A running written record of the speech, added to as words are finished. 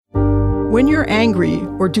When you're angry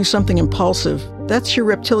or do something impulsive, that's your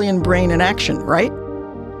reptilian brain in action, right?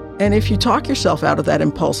 And if you talk yourself out of that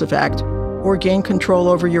impulsive act or gain control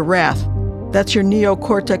over your wrath, that's your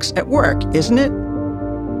neocortex at work, isn't it?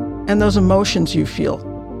 And those emotions you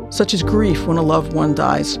feel, such as grief when a loved one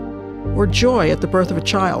dies, or joy at the birth of a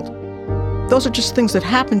child, those are just things that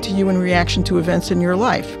happen to you in reaction to events in your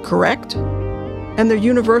life, correct? And they're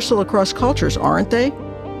universal across cultures, aren't they?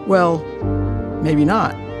 Well, maybe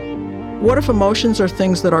not. What if emotions are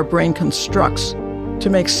things that our brain constructs to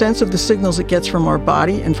make sense of the signals it gets from our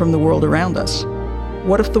body and from the world around us?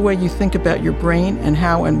 What if the way you think about your brain and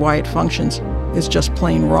how and why it functions is just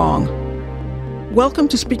plain wrong? Welcome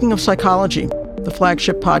to Speaking of Psychology, the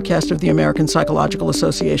flagship podcast of the American Psychological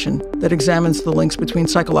Association that examines the links between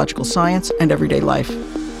psychological science and everyday life.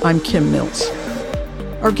 I'm Kim Mills.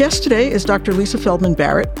 Our guest today is Dr. Lisa Feldman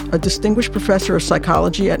Barrett, a distinguished professor of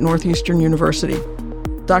psychology at Northeastern University.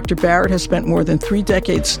 Dr. Barrett has spent more than 3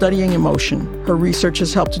 decades studying emotion. Her research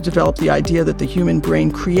has helped to develop the idea that the human brain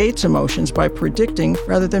creates emotions by predicting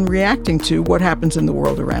rather than reacting to what happens in the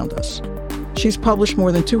world around us. She's published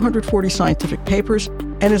more than 240 scientific papers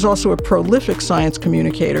and is also a prolific science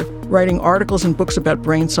communicator, writing articles and books about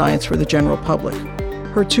brain science for the general public.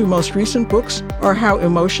 Her 2 most recent books are How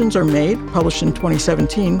Emotions Are Made, published in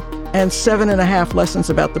 2017, and 7.5 Lessons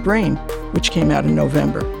About the Brain, which came out in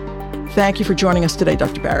November. Thank you for joining us today,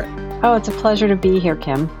 Dr. Barrett. Oh, it's a pleasure to be here,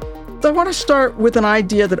 Kim. I want to start with an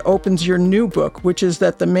idea that opens your new book, which is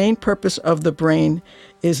that the main purpose of the brain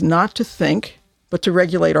is not to think, but to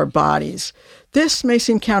regulate our bodies. This may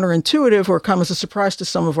seem counterintuitive or come as a surprise to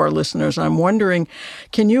some of our listeners. I'm wondering,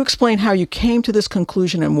 can you explain how you came to this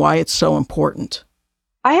conclusion and why it's so important?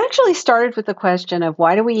 I actually started with the question of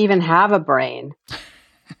why do we even have a brain?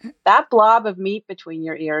 That blob of meat between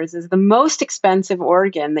your ears is the most expensive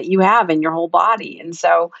organ that you have in your whole body. And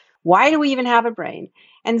so why do we even have a brain?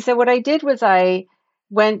 And so what I did was I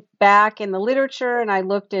went back in the literature and I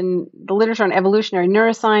looked in the literature on evolutionary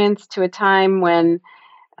neuroscience to a time when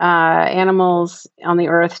animals on the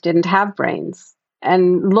earth didn't have brains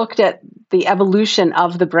and looked at the evolution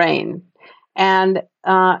of the brain and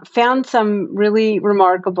found some really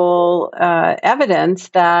remarkable evidence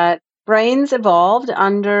that brains evolved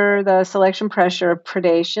under the selection pressure of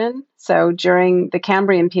predation. So during the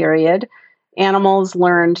Cambrian period, animals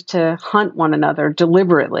learned to hunt one another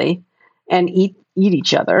deliberately and eat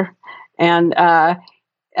each other. And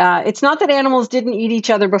it's not that animals didn't eat each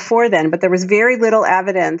other before then, but there was very little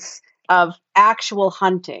evidence of actual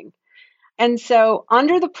hunting. And so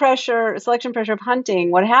under the pressure, selection pressure of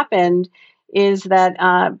hunting, what happened is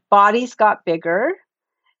that bodies got bigger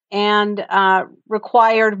and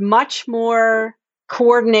required much more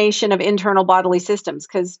coordination of internal bodily systems,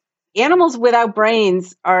 because animals without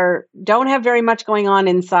brains don't have very much going on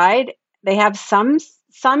inside. They have some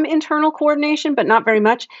internal coordination, but not very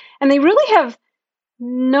much. And they really have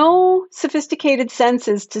no sophisticated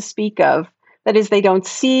senses to speak of. That is, they don't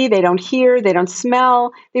see, they don't hear, they don't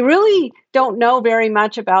smell. They really don't know very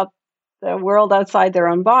much about the world outside their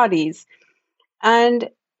own bodies. And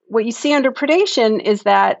what you see under predation is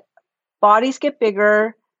that bodies get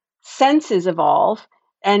bigger, senses evolve,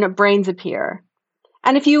 and brains appear.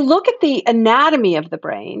 And if you look at the anatomy of the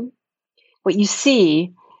brain, what you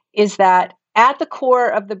see is that at the core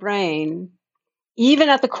of the brain, even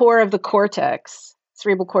at the core of the cortex,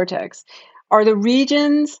 cerebral cortex, are the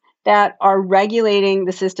regions that are regulating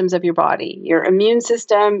the systems of your body, your immune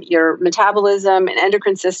system, your metabolism and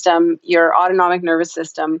endocrine system, your autonomic nervous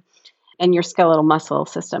system, and your skeletal muscle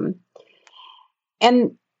system.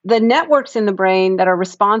 And the networks in the brain that are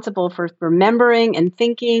responsible for remembering and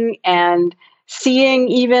thinking and seeing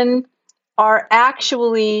even are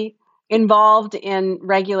actually involved in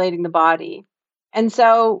regulating the body. And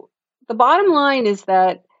so the bottom line is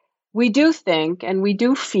that we do think and we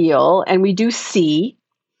do feel and we do see,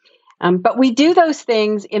 but we do those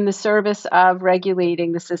things in the service of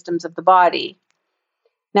regulating the systems of the body.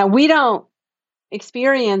 Now, we don't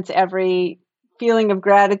experience every feeling of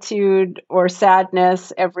gratitude or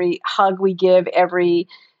sadness, every hug we give, every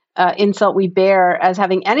insult we bear as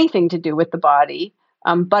having anything to do with the body,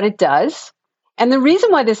 but it does. And the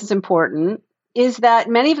reason why this is important is that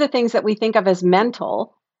many of the things that we think of as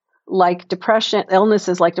mental, like depression,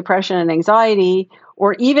 illnesses like depression and anxiety,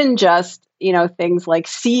 or even just, things like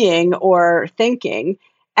seeing or thinking,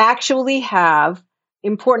 actually have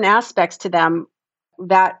important aspects to them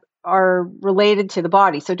that are related to the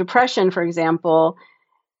body. So depression, for example,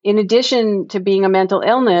 in addition to being a mental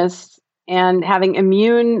illness and having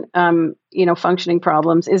immune, functioning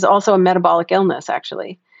problems, is also a metabolic illness,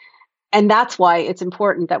 actually. And that's why it's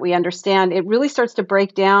important that we understand. It really starts to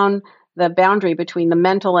break down the boundary between the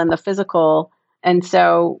mental and the physical. And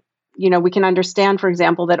so, we can understand, for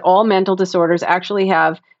example, that all mental disorders actually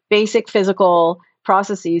have basic physical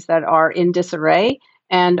processes that are in disarray,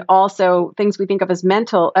 and also things we think of as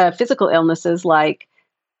physical illnesses like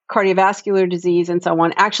cardiovascular disease and so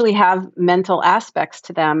on actually have mental aspects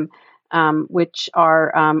to them, which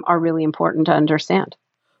are really important to understand.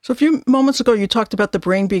 So a few moments ago, you talked about the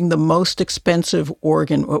brain being the most expensive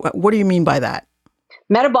organ. What do you mean by that?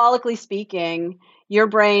 Metabolically speaking, your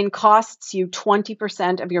brain costs you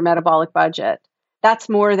 20% of your metabolic budget. That's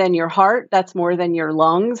more than your heart. That's more than your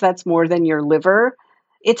lungs. That's more than your liver.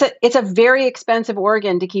 It's a very expensive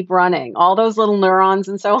organ to keep running. All those little neurons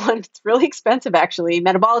and so on. It's really expensive, actually,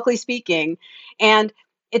 metabolically speaking. And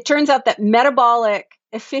it turns out that metabolic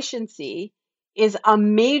efficiency is a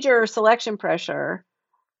major selection pressure,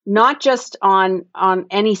 not just on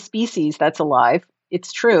any species that's alive.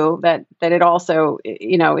 It's true that it also,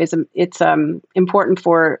 it's important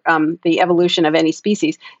for the evolution of any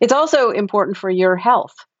species. It's also important for your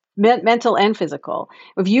health, mental and physical.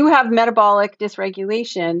 If you have metabolic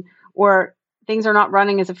dysregulation or things are not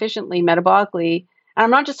running as efficiently metabolically, and I'm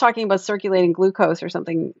not just talking about circulating glucose or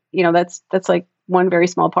something, that's like one very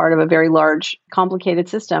small part of a very large, complicated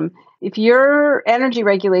system. If your energy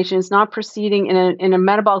regulation is not proceeding in a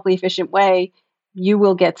metabolically efficient way, you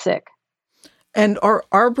will get sick. And are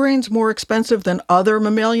our brains more expensive than other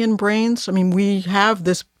mammalian brains? I mean, we have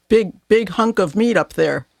this big hunk of meat up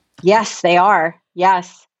there. Yes, they are.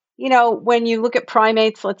 Yes. When you look at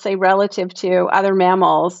primates, let's say relative to other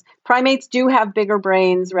mammals, primates do have bigger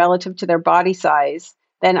brains relative to their body size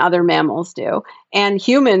than other mammals do. And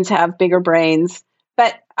humans have bigger brains.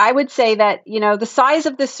 But I would say that, the size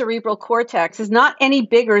of the cerebral cortex is not any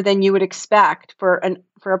bigger than you would expect for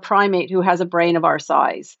a primate who has a brain of our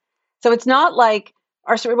size. So it's not like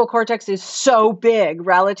our cerebral cortex is so big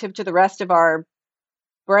relative to the rest of our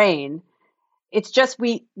brain. It's just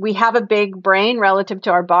we have a big brain relative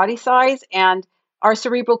to our body size, and our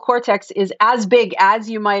cerebral cortex is as big as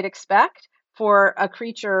you might expect for a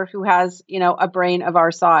creature who has, a brain of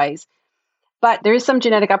our size. But there is some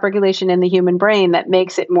genetic upregulation in the human brain that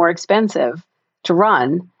makes it more expensive to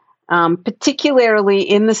run, particularly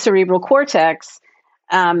in the cerebral cortex,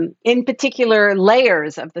 in particular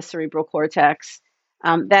layers of the cerebral cortex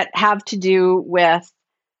that have to do with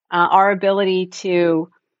our ability to,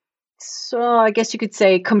 so I guess you could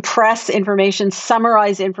say, compress information,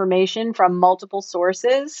 summarize information from multiple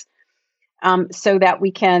sources so that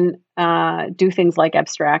we can do things like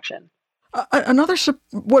abstraction. Another,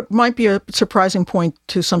 what might be a surprising point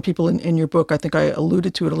to some people in your book, I think I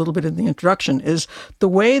alluded to it a little bit in the introduction, is the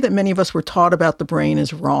way that many of us were taught about the brain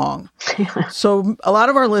is wrong. So a lot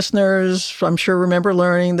of our listeners, I'm sure, remember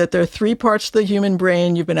learning that there are three parts to the human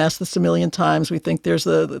brain. You've been asked this a million times. We think there's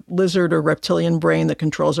the lizard or reptilian brain that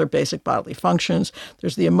controls our basic bodily functions.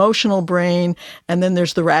 There's the emotional brain, and then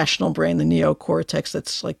there's the rational brain, the neocortex,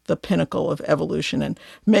 that's like the pinnacle of evolution and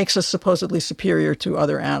makes us supposedly superior to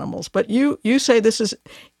other animals. But you say this is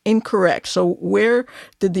incorrect. So where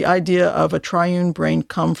did the idea of a triune brain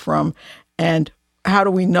come from, and how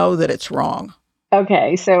do we know that it's wrong?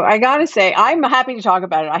 Okay, so I got to say, I'm happy to talk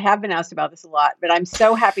about it. I have been asked about this a lot, but I'm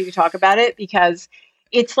so happy to talk about it because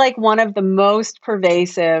it's like one of the most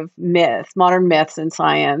pervasive modern myths in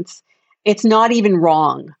science. It's not even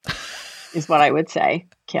wrong, is what I would say,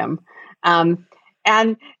 Kim.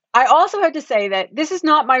 And I also had to say that this is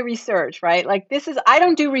not my research, right? I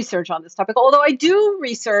don't do research on this topic, although I do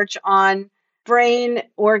research on brain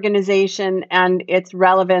organization and its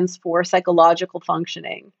relevance for psychological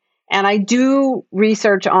functioning. And I do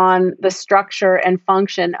research on the structure and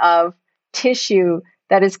function of tissue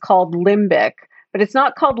that is called limbic. But it's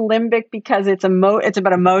not called limbic because it's about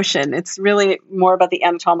emotion. It's really more about the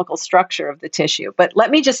anatomical structure of the tissue. But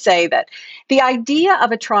let me just say that the idea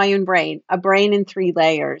of a triune brain, a brain in three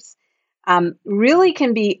layers, really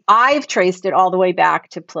can be, I've traced it all the way back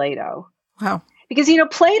to Plato. Wow. Because,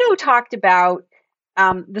 Plato talked about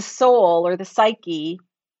the soul or the psyche,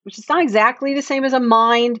 which is not exactly the same as a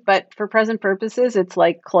mind, but for present purposes, it's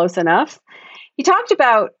like close enough. He talked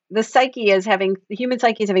about the human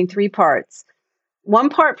psyche as having three parts. One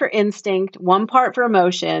part for instinct, one part for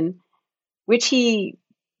emotion, which he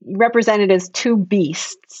represented as two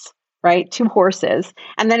beasts, right? Two horses.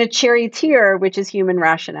 And then a charioteer, which is human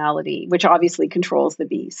rationality, which obviously controls the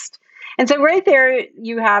beast. And so right there,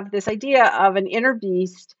 you have this idea of an inner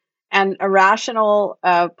beast and a rational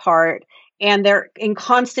part, and they're in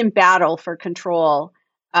constant battle for control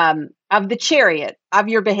of the chariot, of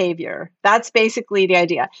your behavior. That's basically the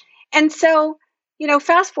idea. And so,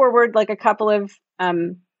 fast forward like a couple of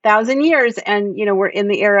thousand years, and we're in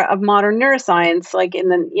the era of modern neuroscience, like in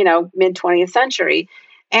the mid 20th century,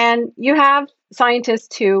 and you have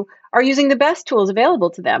scientists who are using the best tools available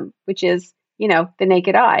to them, which is the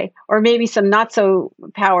naked eye, or maybe some not so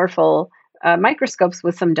powerful microscopes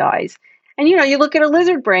with some dyes. And you look at a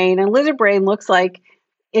lizard brain, and a lizard brain looks like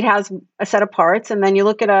it has a set of parts, and then you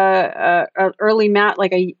look at a early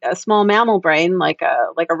like a small mammal brain, like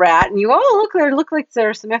a rat, and you go, oh, look like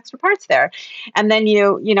there's some extra parts there. And then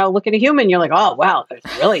you look at a human, you're like, oh wow, there's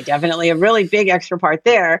really definitely a really big extra part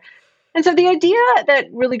there. And so the idea that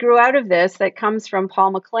really grew out of this, that comes from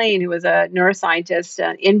Paul MacLean, who was a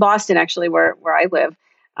neuroscientist in Boston, actually, where I live,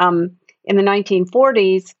 in the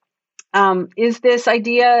 1940s. Is this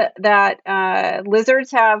idea that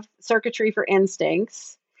lizards have circuitry for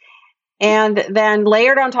instincts. And then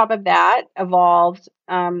layered on top of that evolved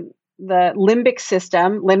the limbic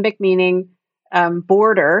system, limbic meaning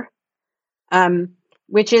border,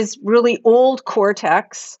 which is really old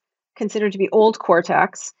cortex, considered to be old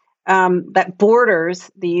cortex, that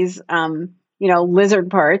borders these,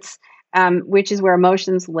 lizard parts, which is where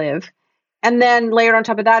emotions live. And then layered on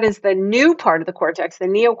top of that is the new part of the cortex, the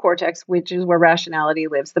neocortex, which is where rationality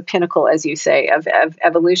lives, the pinnacle, as you say, of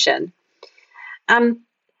evolution.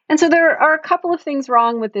 And so there are a couple of things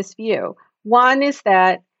wrong with this view. One is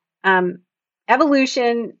that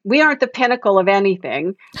evolution, we aren't the pinnacle of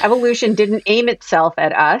anything. Evolution didn't aim itself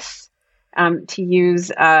at us, to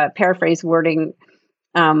use paraphrase wording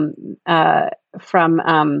from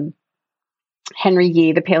Henry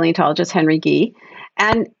Gee, the paleontologist Henry Gee.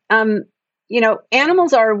 And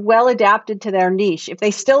animals are well adapted to their niche. If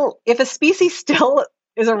a species still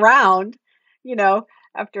is around,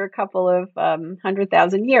 after a couple of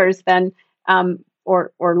 100,000 years, then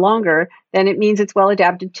or longer, then it means it's well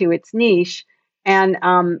adapted to its niche. And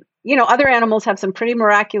other animals have some pretty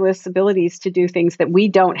miraculous abilities to do things that we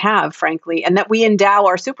don't have, frankly, and that we endow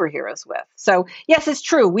our superheroes with. So yes, it's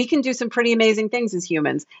true. We can do some pretty amazing things as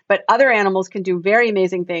humans, but other animals can do very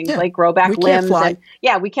amazing things, like grow back limbs.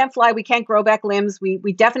 We can't fly. We can't grow back limbs.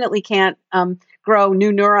 We definitely can't grow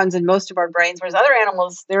new neurons in most of our brains. Whereas other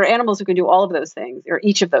animals, there are animals who can do all of those things, or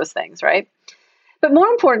each of those things, right? But more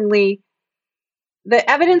importantly, the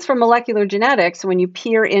evidence from molecular genetics, when you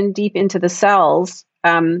peer in deep into the cells,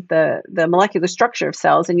 the molecular structure of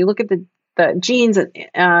cells, and you look at the genes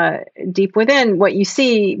deep within, what you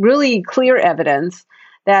see really clear evidence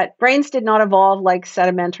that brains did not evolve like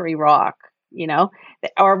sedimentary rock,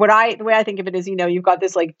 or the way I think of it is, you've got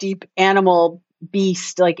this like deep animal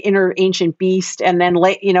beast, like inner ancient beast, and then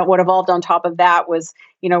what evolved on top of that was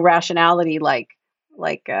rationality, like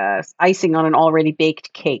icing on an already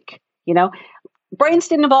baked cake. Brains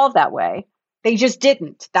didn't evolve that way. They just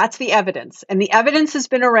didn't. That's the evidence. And the evidence has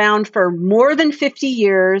been around for more than 50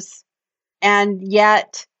 years, and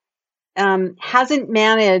yet hasn't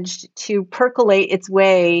managed to percolate its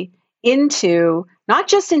way into, not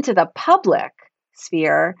just into the public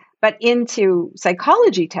sphere, but into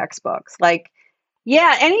psychology textbooks.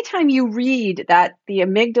 Anytime you read that the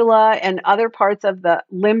amygdala and other parts of the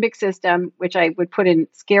limbic system, which I would put in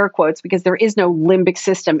scare quotes because there is no limbic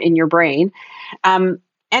system in your brain,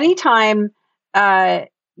 anytime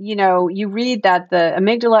you read that the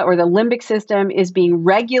amygdala or the limbic system is being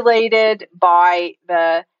regulated by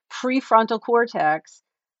the prefrontal cortex,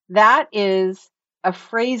 that is a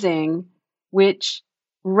phrasing which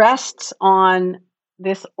rests on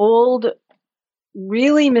this old,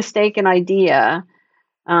 really mistaken idea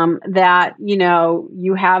that,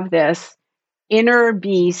 you have this inner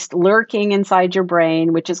beast lurking inside your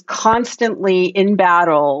brain, which is constantly in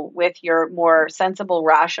battle with your more sensible,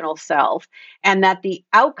 rational self. And that the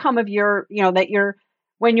outcome of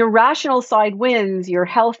when your rational side wins, you're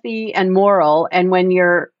healthy and moral. And when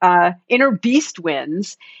your inner beast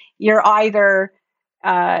wins, you're either,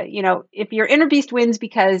 if your inner beast wins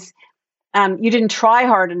because you didn't try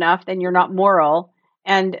hard enough, then you're not moral.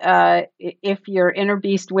 And if your inner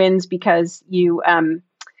beast wins because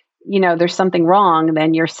there's something wrong,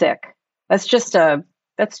 then you're sick. It's a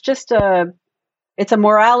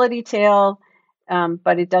morality tale,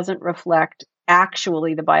 but it doesn't reflect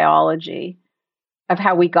actually the biology of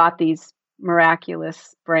how we got these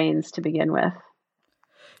miraculous brains to begin with.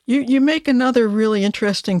 You make another really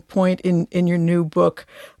interesting point in your new book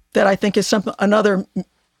that I think is another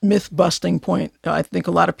myth-busting point. I think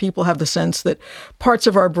a lot of people have the sense that parts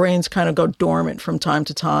of our brains kind of go dormant from time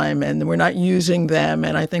to time and we're not using them.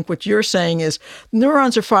 And I think what you're saying is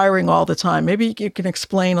neurons are firing all the time. Maybe you can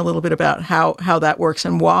explain a little bit about how that works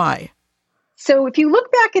and why. So if you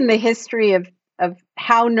look back in the history of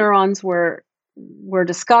how neurons were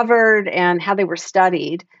discovered and how they were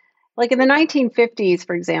studied, Like in the 1950s,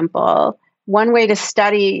 for example, one way to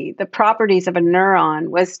study the properties of a neuron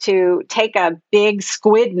was to take a big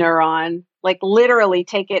squid neuron, like literally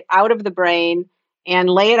take it out of the brain and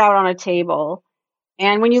lay it out on a table.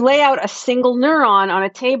 And when you lay out a single neuron on a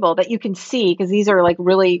table that you can see, because these are like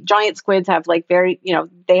really giant squids have like very,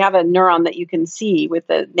 they have a neuron that you can see with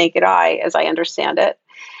the naked eye, as I understand it,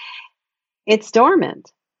 it's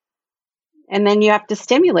dormant. And then you have to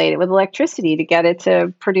stimulate it with electricity to get it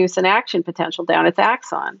to produce an action potential down its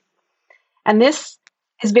axon. And this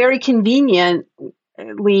is very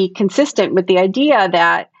conveniently consistent with the idea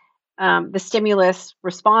that the stimulus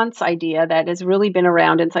response idea that has really been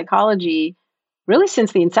around in psychology really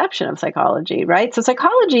since the inception of psychology, right? So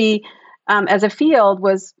psychology as a field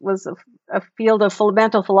was a field of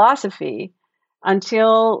fundamental philosophy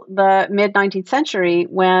until the mid-19th century,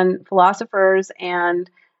 when philosophers and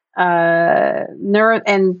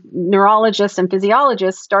neurologists and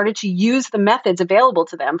physiologists started to use the methods available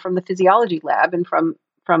to them from the physiology lab and from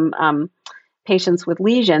patients with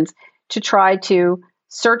lesions to try to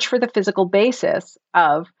search for the physical basis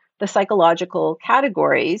of the psychological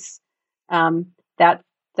categories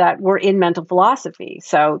that were in mental philosophy.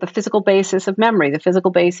 So the physical basis of memory, the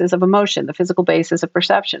physical basis of emotion, the physical basis of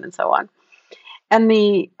perception, and so on. And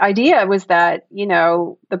the idea was that,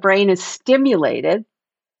 the brain is stimulated,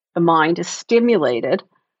 the mind is stimulated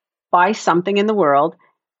by something in the world,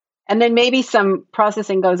 and then maybe some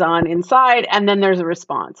processing goes on inside, and then there's a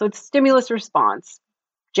response. So it's stimulus response,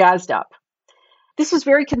 jazzed up. This was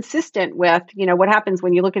very consistent with, what happens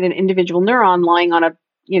when you look at an individual neuron lying on a,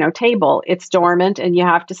 table. It's dormant, and you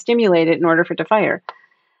have to stimulate it in order for it to fire.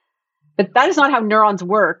 But that is not how neurons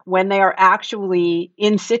work when they are actually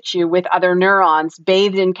in situ with other neurons,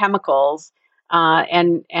 bathed in chemicals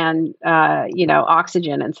and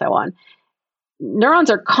oxygen and so on. Neurons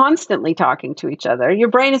are constantly talking to each other. Your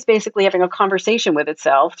brain is basically having a conversation with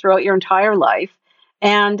itself throughout your entire life,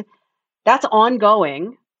 and that's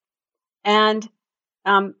ongoing. And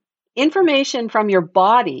information from your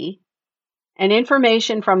body and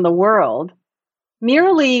information from the world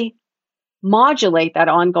merely modulate that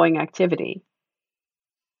ongoing activity.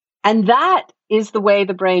 And that is the way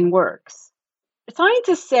the brain works.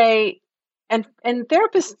 Scientists say, and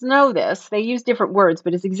therapists know this, they use different words,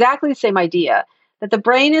 but it's exactly the same idea, that the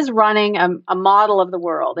brain is running a model of the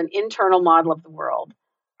world, an internal model of the world.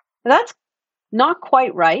 Now, that's not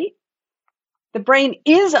quite right. The brain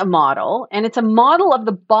is a model, and it's a model of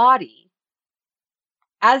the body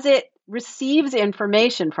as it receives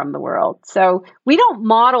information from the world. So we don't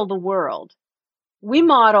model the world. We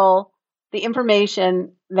model the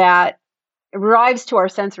information that arrives to our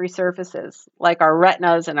sensory surfaces, like our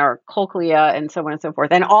retinas and our cochlea and so on and so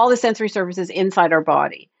forth, and all the sensory surfaces inside our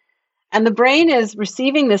body. And the brain is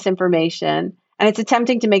receiving this information, and it's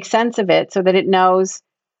attempting to make sense of it so that it knows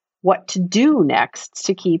what to do next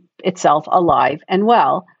to keep itself alive and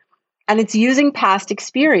well. And it's using past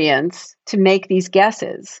experience to make these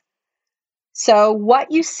guesses. So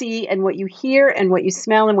what you see and what you hear and what you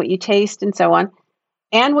smell and what you taste and so on,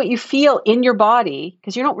 and what you feel in your body,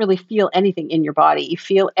 because you don't really feel anything in your body. You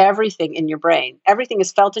feel everything in your brain. Everything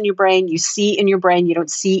is felt in your brain. You see in your brain. You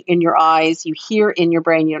don't see in your eyes. You hear in your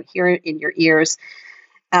brain. You don't hear it in your ears.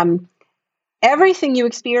 Everything you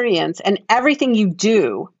experience and everything you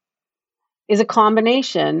do is a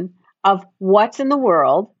combination of what's in the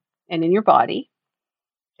world and in your body.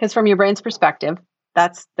 Because from your brain's perspective,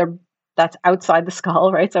 that's outside the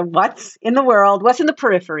skull, right? So what's in the world, what's in the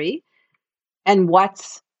periphery, and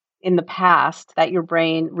what's in the past that your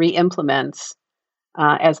brain re-implements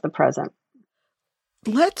as the present.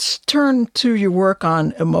 Let's turn to your work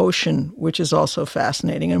on emotion, which is also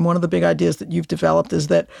fascinating. And one of the big ideas that you've developed is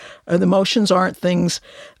that the emotions aren't things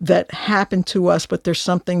that happen to us, but they're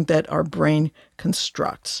something that our brain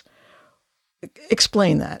constructs.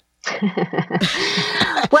 Explain that.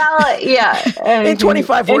 Well, yeah. In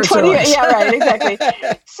 25 words. Yeah, right, exactly.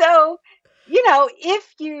 So,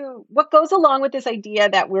 what goes along with this idea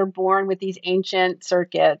that we're born with these ancient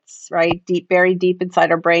circuits, right, buried deep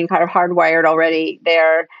inside our brain, kind of hardwired already,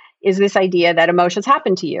 there is this idea that emotions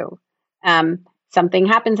happen to you. Something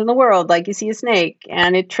happens in the world, like you see a snake,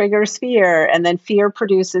 and it triggers fear, and then fear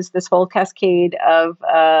produces this whole cascade of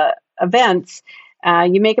events.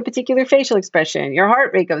 You make a particular facial expression, your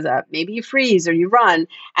heart rate goes up, maybe you freeze or you run.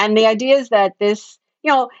 And the idea is that this,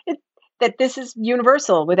 that this is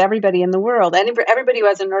universal with everybody in the world, and everybody who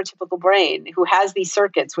has a neurotypical brain, who has these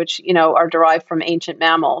circuits, which, are derived from ancient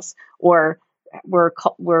mammals or were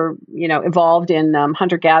evolved in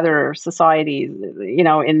hunter-gatherer societies,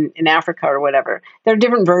 in Africa or whatever. There are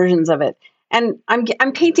different versions of it. And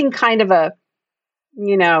I'm painting kind of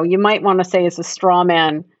you might want to say is a straw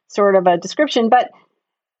man sort of a description, but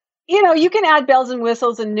you can add bells and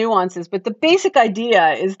whistles and nuances, but the basic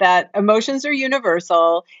idea is that emotions are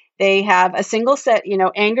universal. They have a single set,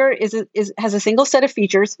 anger has a single set of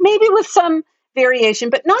features, maybe with some variation,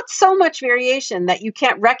 but not so much variation that you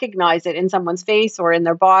can't recognize it in someone's face or in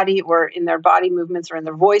their body movements or in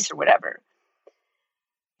their voice or whatever.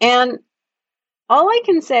 And all I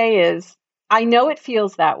can say is, I know it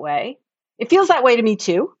feels that way. It feels that way to me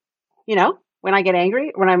too. When I get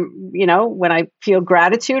angry, when I feel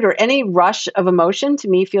gratitude or any rush of emotion, to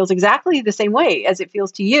me feels exactly the same way as it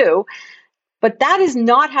feels to you. But that is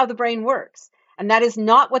not how the brain works. And that is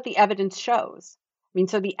not what the evidence shows.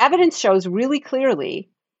 So the evidence shows really clearly,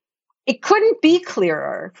 it couldn't be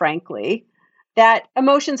clearer, frankly, that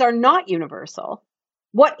emotions are not universal.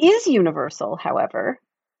 What is universal, however,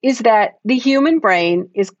 is that the human brain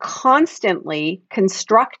is constantly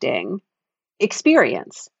constructing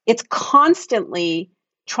experience. It's constantly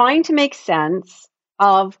trying to make sense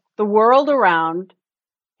of the world around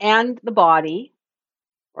and the body,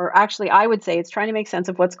 or actually, I would say it's trying to make sense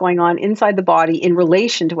of what's going on inside the body in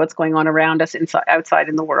relation to what's going on around us outside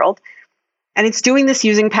in the world. And it's doing this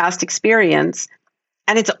using past experience,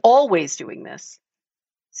 and it's always doing this.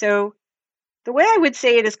 So the way I would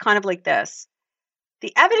say it is kind of like this.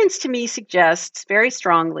 The evidence to me suggests very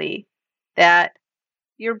strongly that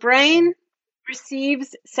your brain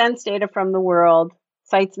receives sense data from the world,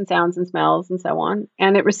 sights and sounds and smells and so on,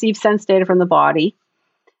 and it receives sense data from the body.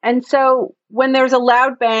 And so when there's a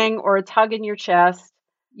loud bang or a tug in your chest,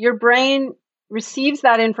 your brain receives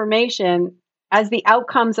that information as the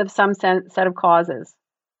outcomes of some set of causes.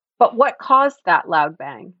 But what caused that loud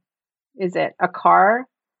bang? Is it a car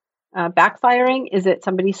backfiring? Is it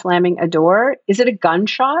somebody slamming a door? Is it a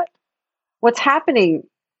gunshot? What's happening?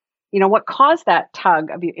 What caused that tug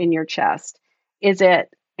in your chest? Is it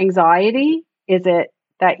anxiety? Is it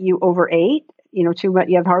that you overate? Too much,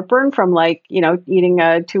 you have heartburn from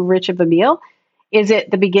eating too rich of a meal? Is it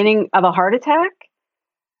the beginning of a heart attack?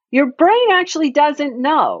 Your brain actually doesn't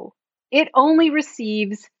know. It only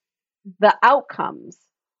receives the outcomes.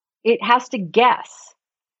 It has to guess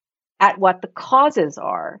at what the causes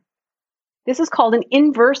are. This is called an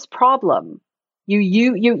inverse problem.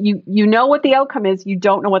 You know what the outcome is, you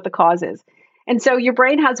don't know what the cause is. And so your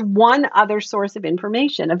brain has one other source of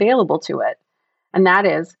information available to it, and that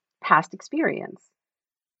is past experience,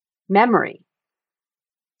 memory.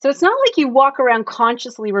 So it's not like you walk around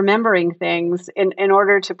consciously remembering things in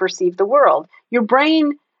order to perceive the world. Your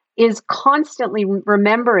brain is constantly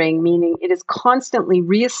remembering, meaning it is constantly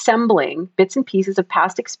reassembling bits and pieces of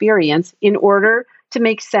past experience in order to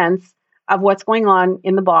make sense of what's going on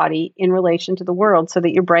in the body in relation to the world, so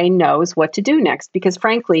that your brain knows what to do next. Because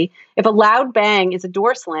frankly, if a loud bang is a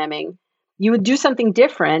door slamming, you would do something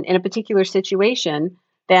different in a particular situation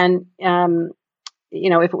than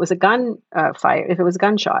if it was a if it was a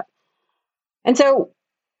gunshot. And so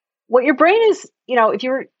what your brain is, if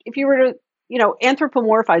you were to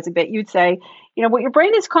anthropomorphize a bit, you'd say, what your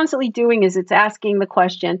brain is constantly doing is it's asking the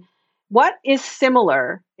question, what is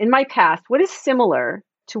similar in my past? What is similar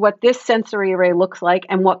to what this sensory array looks like,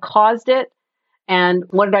 and what caused it, and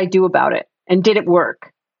what did I do about it, and did it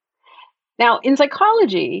work? Now, in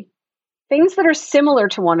psychology, things that are similar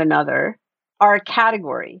to one another are a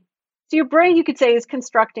category. So your brain, you could say, is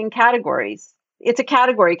constructing categories. It's a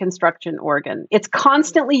category construction organ. It's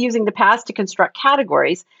constantly using the past to construct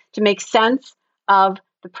categories to make sense of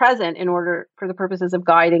the present in order for the purposes of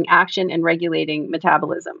guiding action and regulating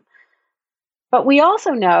metabolism. But we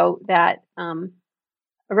also know that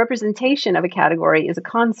a representation of a category is a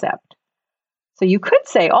concept. So you could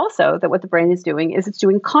say also that what the brain is doing is it's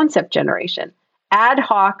doing concept generation, ad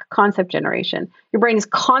hoc concept generation. Your brain is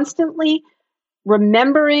constantly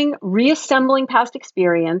remembering, reassembling past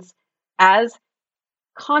experience as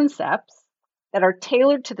concepts that are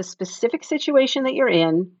tailored to the specific situation that you're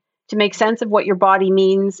in to make sense of what your body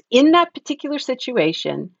means in that particular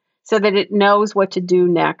situation, so that it knows what to do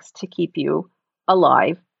next to keep you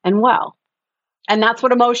alive and well. And that's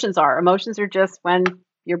what emotions are. Emotions are just when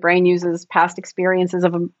your brain uses past experiences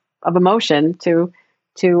of emotion to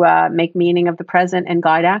make meaning of the present and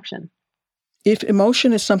guide action. If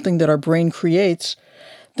emotion is something that our brain creates,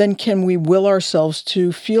 then can we will ourselves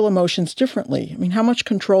to feel emotions differently? How much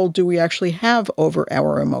control do we actually have over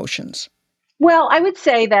our emotions? Well, I would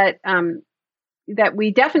say that that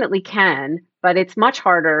we definitely can, but it's much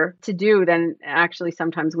harder to do than actually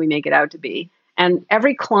sometimes we make it out to be. And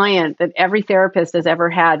every client that every therapist has ever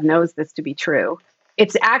had knows this to be true.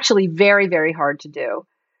 It's actually very, very hard to do.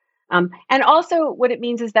 And also what it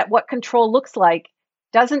means is that what control looks like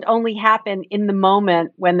doesn't only happen in the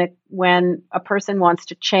moment when a person wants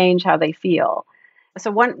to change how they feel.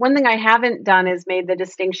 So one thing I haven't done is made the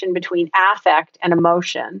distinction between affect and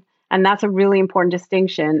emotion. And that's a really important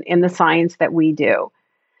distinction in the science that we do.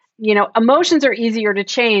 Emotions are easier to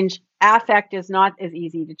change. Affect is not as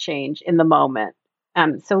easy to change in the moment.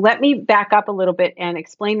 So let me back up a little bit and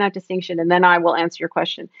explain that distinction, and then I will answer your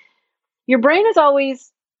question. Your brain is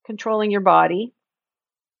always controlling your body,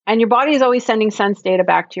 and your body is always sending sense data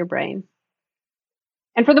back to your brain.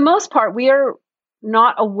 And for the most part, we are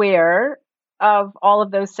not aware of all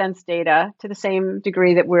of those sense data to the same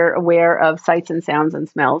degree that we're aware of sights and sounds and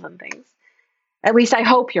smells and things. At least I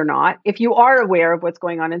hope you're not. If you are aware of what's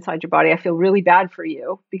going on inside your body, I feel really bad for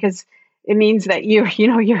you, because it means that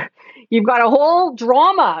you've got a whole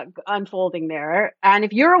drama unfolding there. And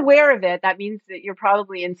if you're aware of it, that means that you're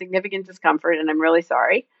probably in significant discomfort, and I'm really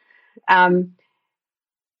sorry.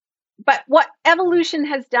 But what evolution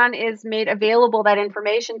has done is made available that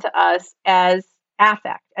information to us as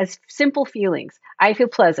affect, as simple feelings. I feel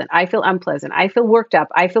pleasant. I feel unpleasant. I feel worked up.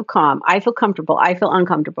 I feel calm. I feel comfortable. I feel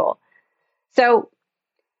uncomfortable. So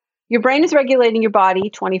your brain is regulating your body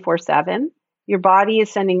 24/7. Your body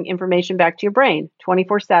is sending information back to your brain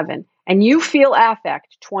 24/7. And you feel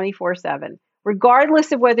affect 24/7,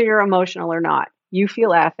 regardless of whether you're emotional or not. You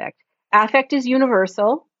feel affect. Affect is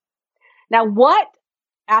universal. Now, what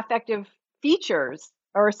affective features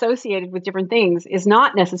are associated with different things is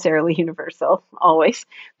not necessarily universal always,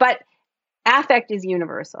 but affect is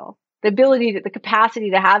universal. The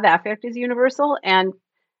capacity to have affect is universal, and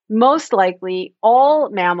most likely all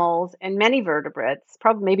mammals and many vertebrates,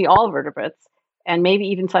 probably maybe all vertebrates, and maybe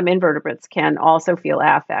even some invertebrates can also feel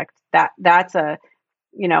affect. That's an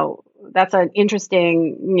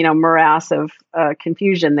interesting, morass of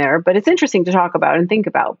confusion there, but it's interesting to talk about and think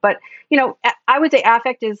about. But, I would say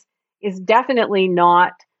affect is definitely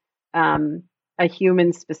not a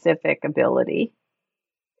human specific ability.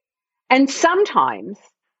 And sometimes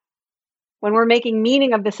when we're making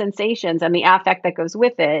meaning of the sensations and the affect that goes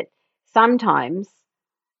with it, sometimes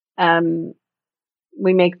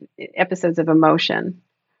we make episodes of emotion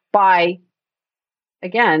by,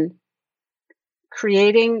 again,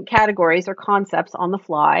 creating categories or concepts on the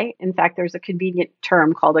fly. In fact, there's a convenient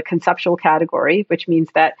term called a conceptual category, which means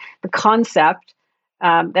that the concept,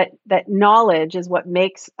 that knowledge is what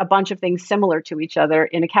makes a bunch of things similar to each other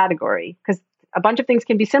in a category. Because a bunch of things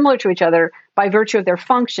can be similar to each other by virtue of their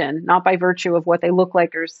function, not by virtue of what they look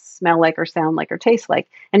like or smell like or sound like or taste like.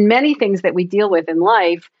 And many things that we deal with in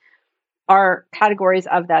life are categories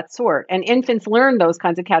of that sort. And infants learn those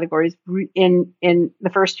kinds of categories in the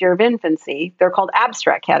first year of infancy. They're called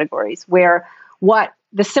abstract categories, where what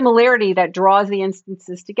the similarity that draws the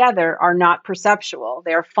instances together are not perceptual,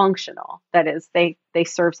 they're functional. That is, they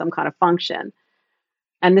serve some kind of function.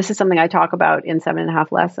 And this is something I talk about in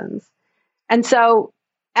 7.5 lessons. And so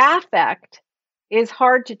affect is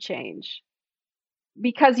hard to change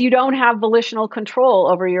because you don't have volitional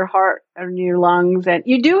control over your heart and your lungs. And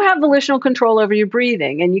you do have volitional control over your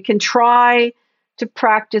breathing. And you can try to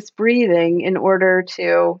practice breathing in order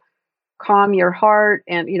to calm your heart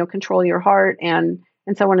and, control your heart and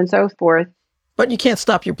so on and so forth. But you can't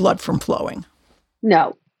stop your blood from flowing.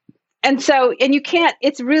 No. And you can't,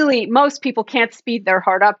 it's really, most people can't speed their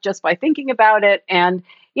heart up just by thinking about it. And,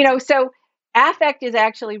 so affect is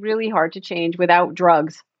actually really hard to change without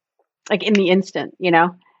drugs, like in the instant,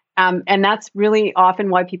 and that's really often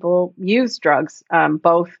why people use drugs,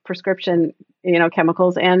 both prescription,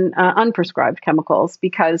 chemicals and unprescribed chemicals,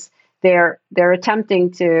 because they're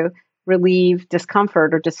attempting to relieve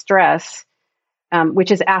discomfort or distress,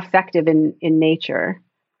 which is affective in nature.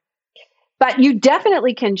 But you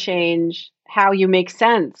definitely can change how you make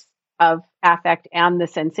sense of affect and the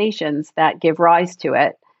sensations that give rise to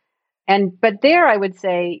it. But there, I would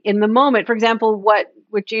say, in the moment, for example, what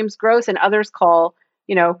James Gross and others call,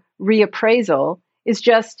 reappraisal is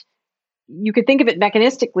just, you could think of it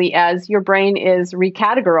mechanistically as your brain is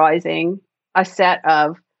recategorizing the set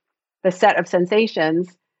of sensations,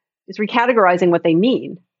 is recategorizing what they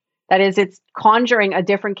mean. That is, it's conjuring a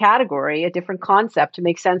different category, a different concept to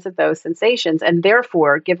make sense of those sensations and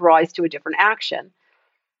therefore give rise to a different action.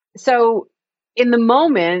 So in the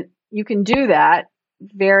moment, you can do that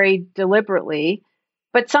very deliberately,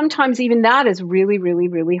 but sometimes even that is really, really,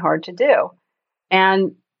 really hard to do.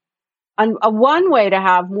 And one way to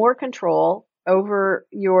have more control over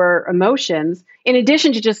your emotions, in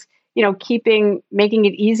addition to just, making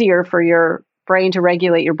it easier for your brain to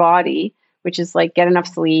regulate your body, which is like get enough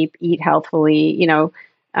sleep, eat healthfully,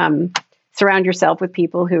 surround yourself with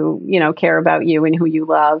people who, care about you and who you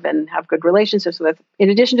love and have good relationships with. In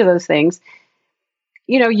addition to those things,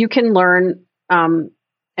 you can learn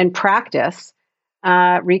and practice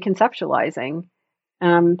reconceptualizing.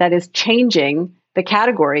 That is changing the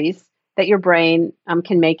categories that your brain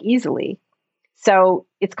can make easily. So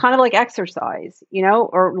it's kind of like exercise,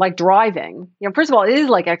 or like driving. First of all, it is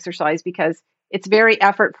like exercise because it's very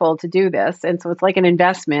effortful to do this. And so it's like an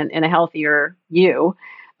investment in a healthier you.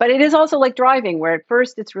 But it is also like driving, where at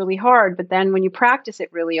first it's really hard, but then when you practice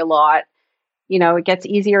it really a lot, it gets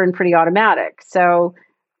easier and pretty automatic. So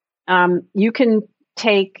you can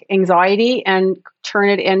take anxiety and turn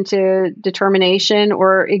it into determination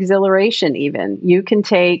or exhilaration even. You can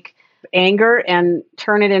take anger and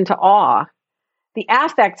turn it into awe. The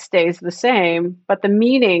affect stays the same, but the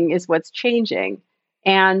meaning is what's changing.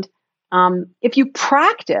 And if you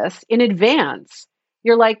practice in advance,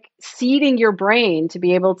 you're like seeding your brain to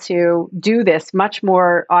be able to do this much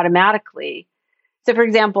more automatically. So, for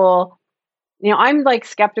example, I'm like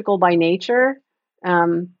skeptical by nature,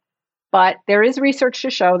 but there is research to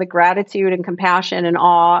show that gratitude and compassion and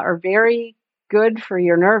awe are very good for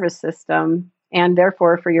your nervous system and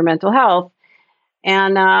therefore for your mental health.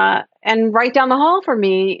 And right down the hall from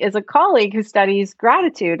me is a colleague who studies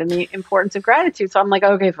gratitude and the importance of gratitude. So I'm like,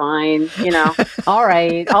 okay, fine, all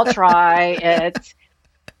right, I'll try it.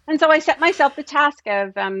 And so I set myself the task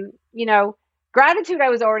of, gratitude I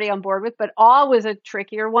was already on board with, but awe was a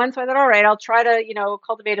trickier one. So I thought, all right, I'll try to,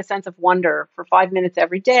 cultivate a sense of wonder for 5 minutes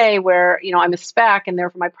every day where, I'm a speck and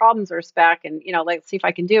therefore my problems are a speck and, let's see if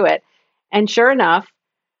I can do it. And sure enough,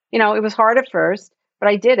 it was hard at first, but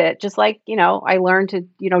I did it. Just like, I learned to,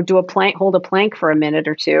 do a plank, hold a plank for a minute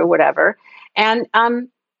or two, whatever. And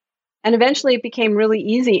eventually it became really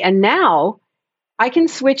easy. And now I can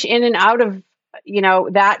switch in and out of,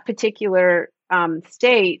 that particular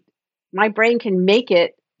state. My brain can make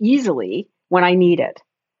it easily when I need it.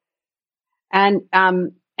 And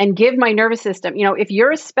give my nervous system, if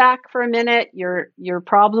you're a speck for a minute, your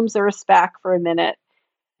problems are a speck for a minute,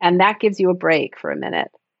 and that gives you a break for a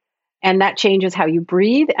minute. And that changes how you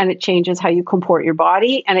breathe, and it changes how you comport your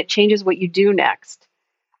body, and it changes what you do next.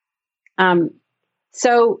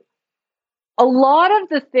 So a lot of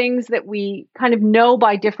the things that we kind of know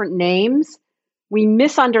by different names, we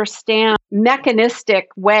misunderstand mechanistic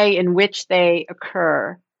way in which they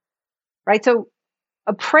occur, right? So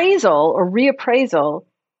appraisal or reappraisal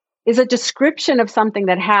is a description of something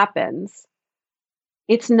that happens.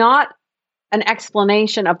 It's not an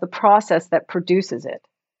explanation of the process that produces it.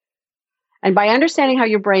 And by understanding how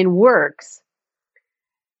your brain works,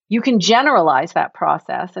 you can generalize that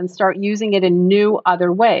process and start using it in new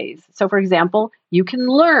other ways. So, for example, you can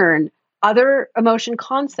learn other emotion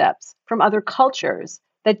concepts from other cultures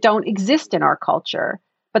that don't exist in our culture,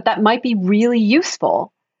 but that might be really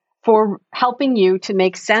useful for helping you to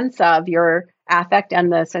make sense of your affect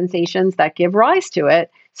and the sensations that give rise to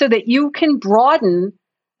it, so that you can broaden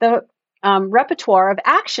the repertoire of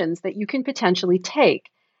actions that you can potentially take.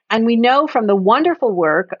 And we know from the wonderful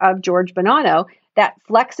work of George Bonanno that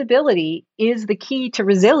flexibility is the key to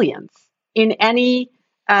resilience in any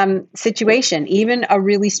situation, even a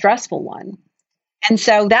really stressful one. And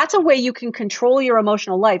so that's a way you can control your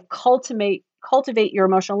emotional life, cultivate your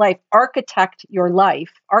emotional life, architect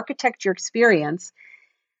your experience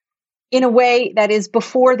in a way that is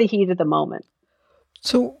before the heat of the moment.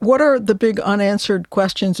 So what are the big unanswered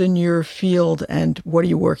questions in your field, and what are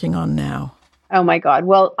you working on now? Oh my God.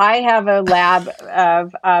 Well, I have a lab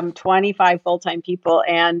of 25 full-time people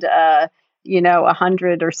and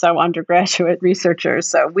 100 or so undergraduate researchers.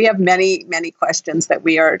 So we have many, many questions that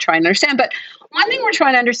we are trying to understand. But one thing we're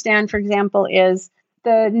trying to understand, for example, is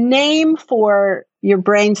the name for your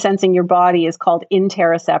brain sensing your body is called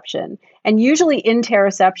interoception. And usually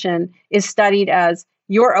interoception is studied as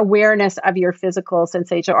your awareness of your physical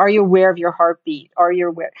sensation. Are you aware of your heartbeat? Are you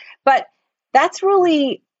aware? But that's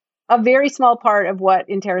really a very small part of what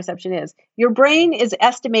interoception is. Your brain is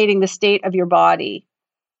estimating the state of your body.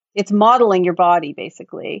 It's modeling your body,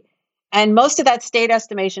 basically. And most of that state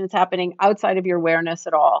estimation is happening outside of your awareness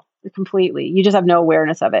at all, completely. You just have no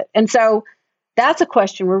awareness of it. And so that's a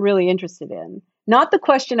question we're really interested in. Not the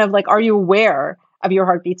question of are you aware of your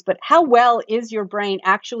heartbeats, but how well is your brain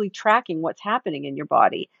actually tracking what's happening in your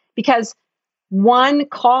body? Because one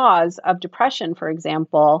cause of depression, for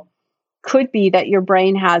example, could be that your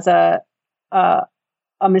brain has a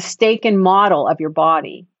mistaken model of your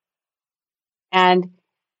body. And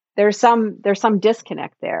there's some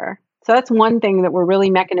disconnect there. So that's one thing that we're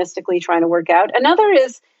really mechanistically trying to work out. Another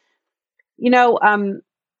is, in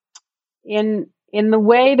the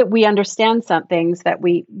way that we understand some things, that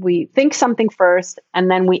we think something first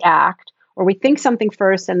and then we act, or we think something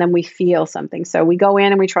first and then we feel something. So we go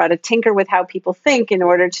in and we try to tinker with how people think in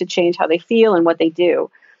order to change how they feel and what they do.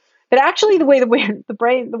 But actually, the way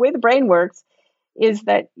the brain works is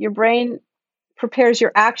that your brain prepares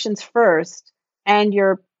your actions first, and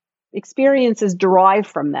your experiences derive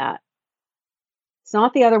from that. It's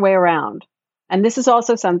not the other way around. And this is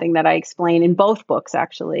also something that I explain in both books,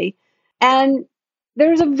 actually. And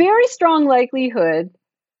there's a very strong likelihood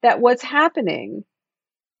that what's happening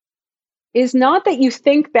is not that you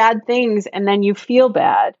think bad things and then you feel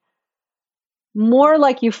bad. More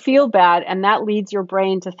like you feel bad and that leads your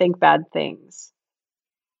brain to think bad things.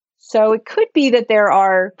 So it could be that there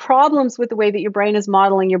are problems with the way that your brain is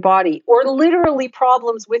modeling your body, or literally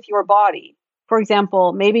problems with your body. For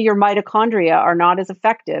example, maybe your mitochondria are not as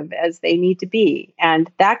effective as they need to be. And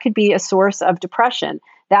that could be a source of depression.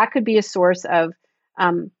 That could be a source of,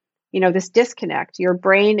 this disconnect. Your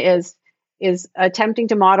brain is attempting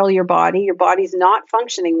to model your body. Your body's not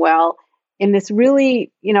functioning well in this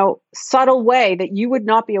really, subtle way that you would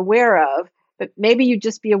not be aware of, but maybe you'd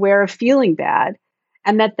just be aware of feeling bad.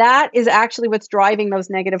 And that is actually what's driving those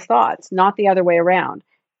negative thoughts, not the other way around.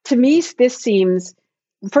 To me, this seems,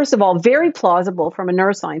 first of all, very plausible from a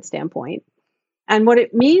neuroscience standpoint. And what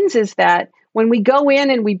it means is that when we go in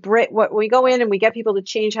and we get people to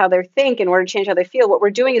change how they think in order to change how they feel, what we're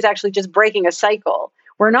doing is actually just breaking a cycle.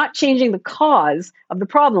 We're not changing the cause of the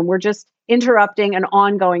problem. We're just interrupting an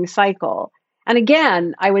ongoing cycle. And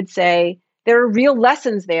again, I would say there are real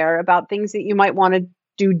lessons there about things that you might want to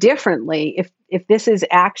do differently if this is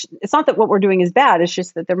action. It's not that what we're doing is bad. It's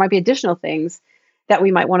just that there might be additional things that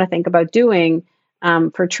we might want to think about doing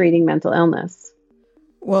for treating mental illness.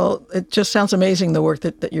 Well, it just sounds amazing, the work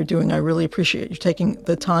that you're doing. I really appreciate you taking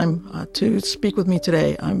the time to speak with me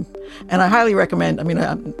today. And I highly recommend,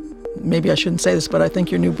 maybe I shouldn't say this, but I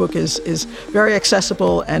think your new book is very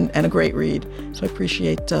accessible and a great read. So I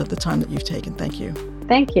appreciate the time that you've taken. Thank you.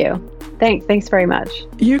 Thank you. Thanks very much.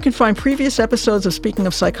 You can find previous episodes of Speaking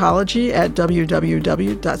of Psychology at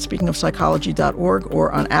www.speakingofpsychology.org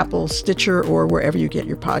or on Apple, Stitcher, or wherever you get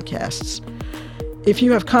your podcasts. If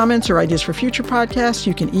you have comments or ideas for future podcasts,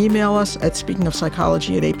 you can email us at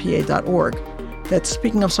speakingofpsychology@apa.org. That's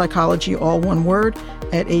Speaking of Psychology, all one word,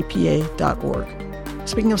 at apa.org.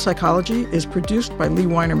 Speaking of Psychology is produced by Lee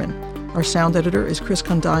Weinerman. Our sound editor is Chris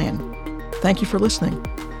Kondayan. Thank you for listening.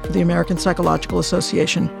 For the American Psychological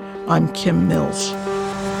Association, I'm Kim Mills.